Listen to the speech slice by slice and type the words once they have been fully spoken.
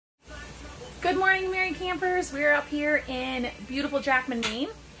Good morning, Merry Campers. We're up here in beautiful Jackman, Maine,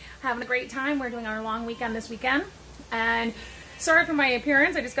 having a great time. We're doing our long weekend this weekend. And sorry for my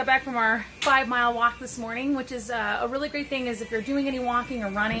appearance. I just got back from our 5-mile walk this morning, which is a really great thing is if you're doing any walking or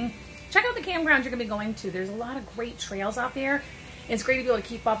running, check out the campgrounds you're going to be going to. There's a lot of great trails out there. It's great to be able to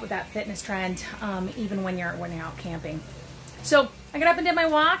keep up with that fitness trend even when you're out camping. So I got up and did my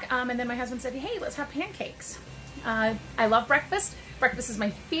walk, and then my husband said, hey, let's have pancakes. I love breakfast. Breakfast is my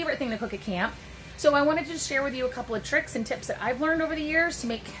favorite thing to cook at camp. So I wanted to just share with you a couple of tricks and tips that I've learned over the years to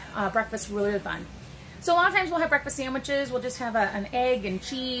make breakfast really fun. So a lot of times we'll have breakfast sandwiches. We'll just have an egg and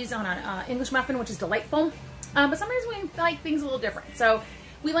cheese on an English muffin, which is delightful. But sometimes we like things a little different. So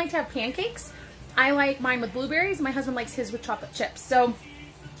we like to have pancakes. I like mine with blueberries. My husband likes his with chocolate chips. So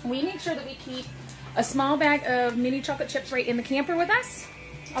we make sure that we keep a small bag of mini chocolate chips right in the camper with us,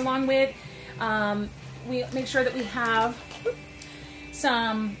 along with we make sure that we have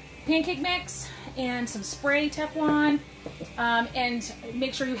some pancake mix and some spray Teflon, and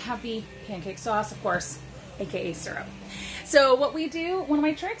make sure you have the pancake sauce, of course, aka syrup. So what we do, one of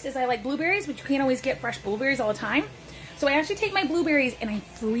my tricks is I like blueberries, but you can't always get fresh blueberries all the time. So I actually take my blueberries and I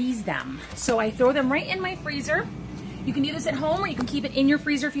freeze them. So I throw them right in my freezer. You can do this at home or you can keep it in your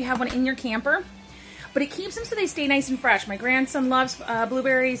freezer if you have one in your camper. But it keeps them so they stay nice and fresh. My grandson loves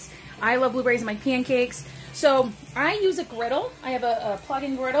blueberries. I love blueberries in my pancakes. So I use a griddle. I have a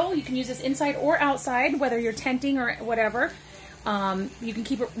plug-in griddle. You can use this inside or outside, whether you're tenting or whatever. You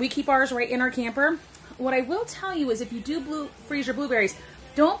can we keep ours right in our camper. What I will tell you is if you do freeze your blueberries,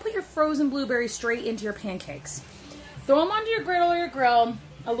 don't put your frozen blueberries straight into your pancakes. Throw them onto your griddle or your grill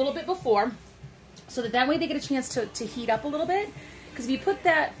a little bit before, so that way they get a chance to heat up a little bit. Because if you put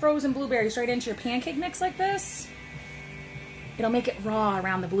that frozen blueberry straight into your pancake mix like this, it'll make it raw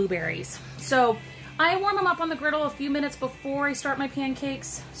around the blueberries. So I warm them up on the griddle a few minutes before I start my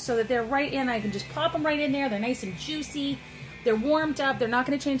pancakes so that they're right in. I can just pop them right in there. They're nice and juicy. They're warmed up. They're not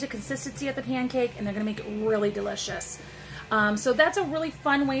going to change the consistency of the pancake, and they're going to make it really delicious. So that's a really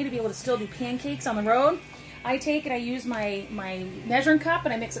fun way to be able to still do pancakes on the road. I take and I use my measuring cup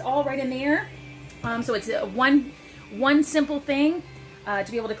and I mix it all right in there. So it's one simple thing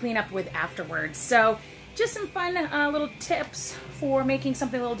to be able to clean up with afterwards. So just some fun little tips for making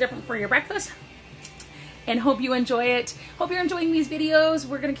something a little different for your breakfast. And hope you enjoy it. Hope you're enjoying these videos.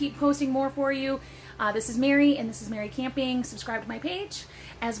 We're going to keep posting more for you. This is Mary, and this is Mary Camping. Subscribe to my page,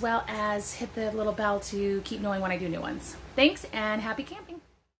 as well as hit the little bell to keep knowing when I do new ones. Thanks, and happy camping.